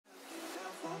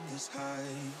Hey,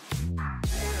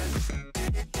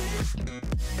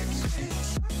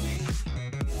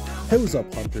 what's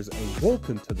up, hunters, and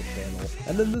welcome to the channel.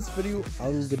 And in this video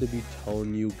I'm going to be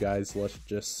telling you guys, let's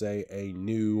just say, a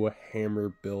new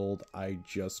hammer build I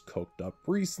just cooked up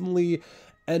recently,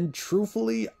 and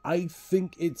truthfully I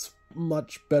think it's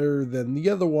much better than the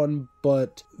other one,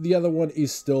 but the other one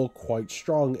is still quite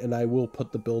strong, and I will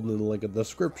put the build in the link in the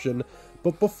description.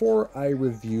 But before I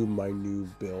review my new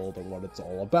build and what it's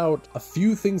all about, a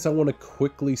few things I want to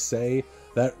quickly say.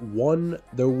 That one,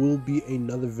 there will be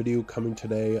another video coming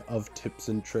today of tips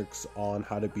and tricks on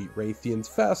how to beat Raytheons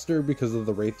faster because of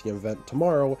the Raytheon event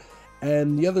tomorrow.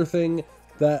 And the other thing,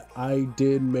 that I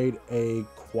did made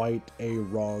quite a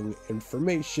wrong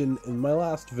information in my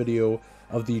last video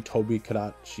of the Toby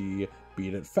Kadachi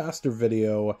Beat It Faster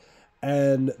video,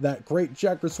 and that Great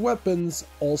Jackers weapons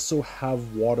also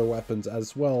have water weapons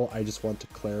as well. I just want to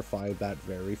clarify that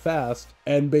very fast.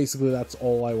 And basically that's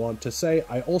all I want to say.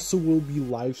 I also will be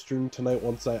live streaming tonight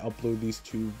once I upload these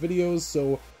two videos,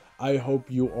 so I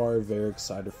hope you are very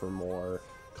excited for more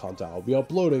content I'll be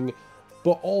uploading.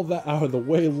 But all that out of the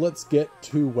way, let's get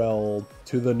to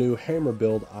the new hammer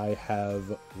build I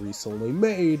have recently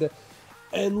made.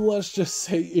 And let's just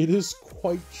say it is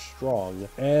quite strong,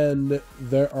 and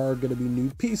there are going to be new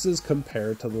pieces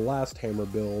compared to the last hammer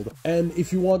build. And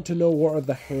if you want to know what are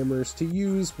the hammers to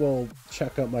use, well,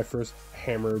 check out my first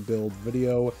hammer build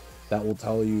video. That will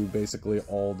tell you basically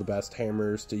all the best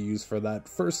hammers to use for that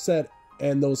first set.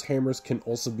 And those hammers can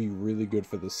also be really good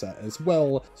for the set as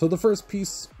well. So the first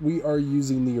piece, we are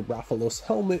using the Raphalos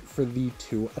helmet for the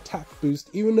 2 attack boost.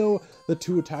 Even though the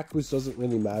 2 attack boost doesn't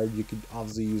really matter, you could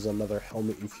obviously use another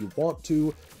helmet if you want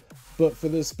to. But for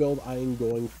this build, I am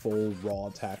going full raw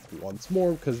attack once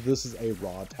more because this is a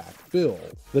raw attack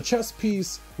build. The chest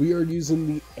piece, we are using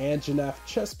the Anjanath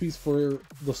chest piece for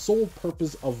the sole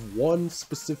purpose of one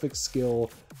specific skill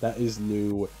that is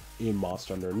new in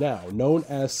Monster Hunter now, known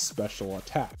as Special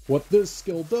Attack. What this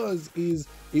skill does is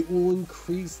it will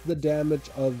increase the damage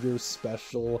of your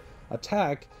special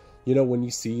attack. You know, when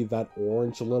you see that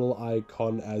orange little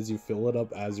icon as you fill it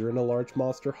up as you're in a large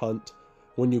monster hunt,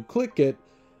 when you click it,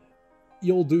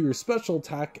 you'll do your special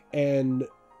attack and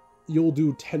you'll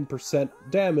do 10%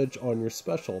 damage on your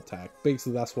special attack.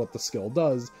 Basically, that's what the skill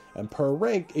does, and per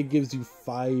rank, it gives you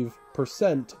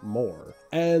 5% more.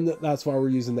 And that's why we're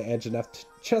using the Anjanath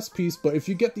chest piece, but if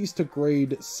you get these to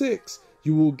grade 6,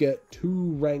 you will get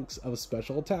 2 ranks of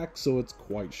special attack, so it's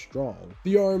quite strong.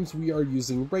 The arms, we are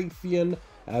using Raytheon,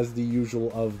 as the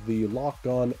usual of the lock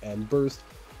on and burst,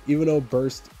 even though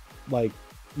burst, like,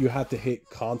 you have to hit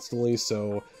constantly,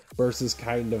 so burst is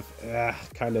kind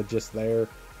of just there.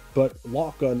 But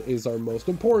lock on is our most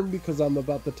important because I'm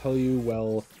about to tell you,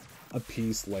 well, a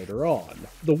piece later on.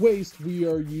 The waist, we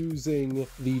are using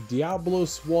the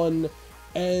Diablos one,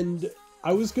 and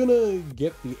I was gonna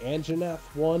get the Anjanath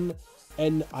one,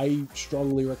 and I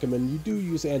strongly recommend you do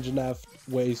use Anjanath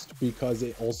waist because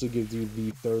it also gives you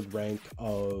the 3rd rank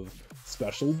of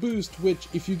special boost, which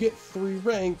if you get 3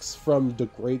 ranks from the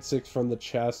grade 6 from the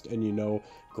chest and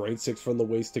grade 6 from the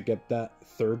waist to get that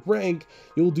 3rd rank,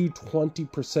 you'll do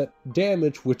 20%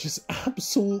 damage, which is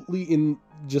absolutely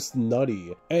just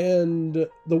nutty. And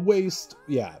the waist,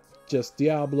 yeah, just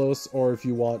Diablos, or if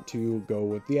you want to go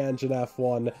with the Anjanath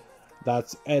one,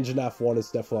 that's Anjanath 1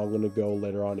 is definitely I'm going to go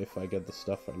later on if I get the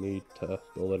stuff I need to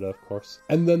build it, of course.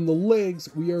 And then the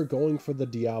legs, we are going for the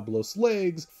Diablos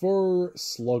legs for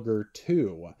Slugger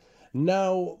 2.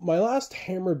 Now, my last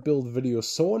hammer build video,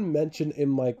 someone mentioned in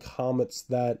my comments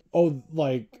that, oh,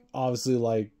 like, obviously,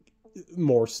 like,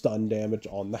 more stun damage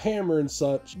on the hammer and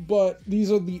such, but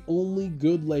these are the only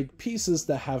good leg pieces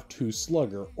that have 2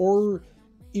 Slugger. Or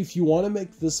if you want to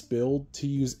make this build to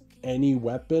use any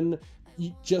weapon,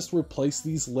 you just replace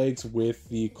these legs with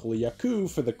the Kuliyaku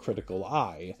for the critical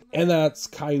eye. And that's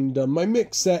kinda my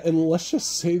mix set, and let's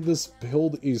just say this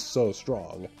build is so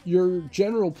strong. Your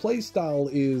general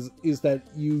playstyle is that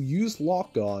you use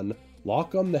lock on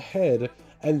the head,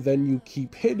 and then you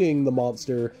keep hitting the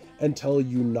monster until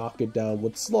you knock it down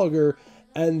with Slugger,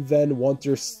 and then once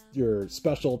your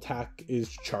special attack is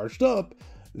charged up,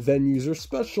 then use your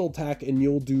special attack and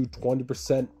you'll do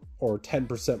 20% or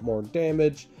 10% more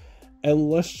damage.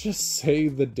 And let's just say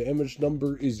the damage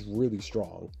number is really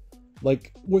strong.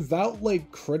 Like, without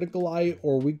like critical eye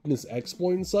or weakness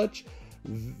exploit and such,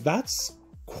 that's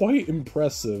quite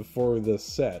impressive for this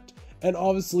set. And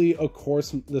obviously, of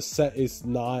course, the set is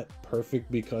not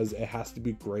perfect because it has to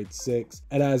be grade 6.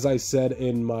 And as I said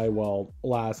in my, well,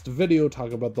 last video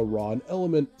talking about the raw and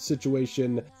element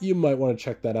situation, you might want to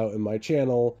check that out in my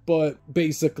channel. But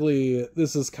basically,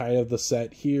 this is kind of the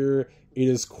set here. It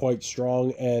is quite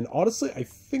strong, and honestly, I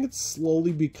think it's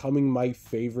slowly becoming my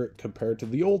favorite compared to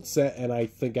the old set, and I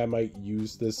think I might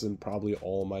use this in probably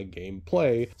all my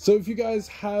gameplay. So if you guys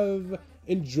have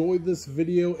enjoyed this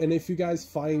video, and if you guys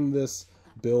find this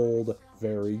build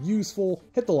very useful,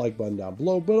 hit the like button down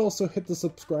below, but also hit the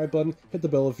subscribe button, hit the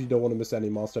bell if you don't want to miss any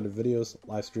Monster Hunter videos,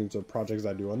 live streams, or projects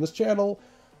I do on this channel.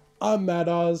 I'm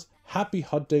Madoz, happy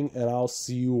hunting, and I'll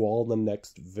see you all in the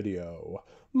next video.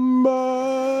 Bye!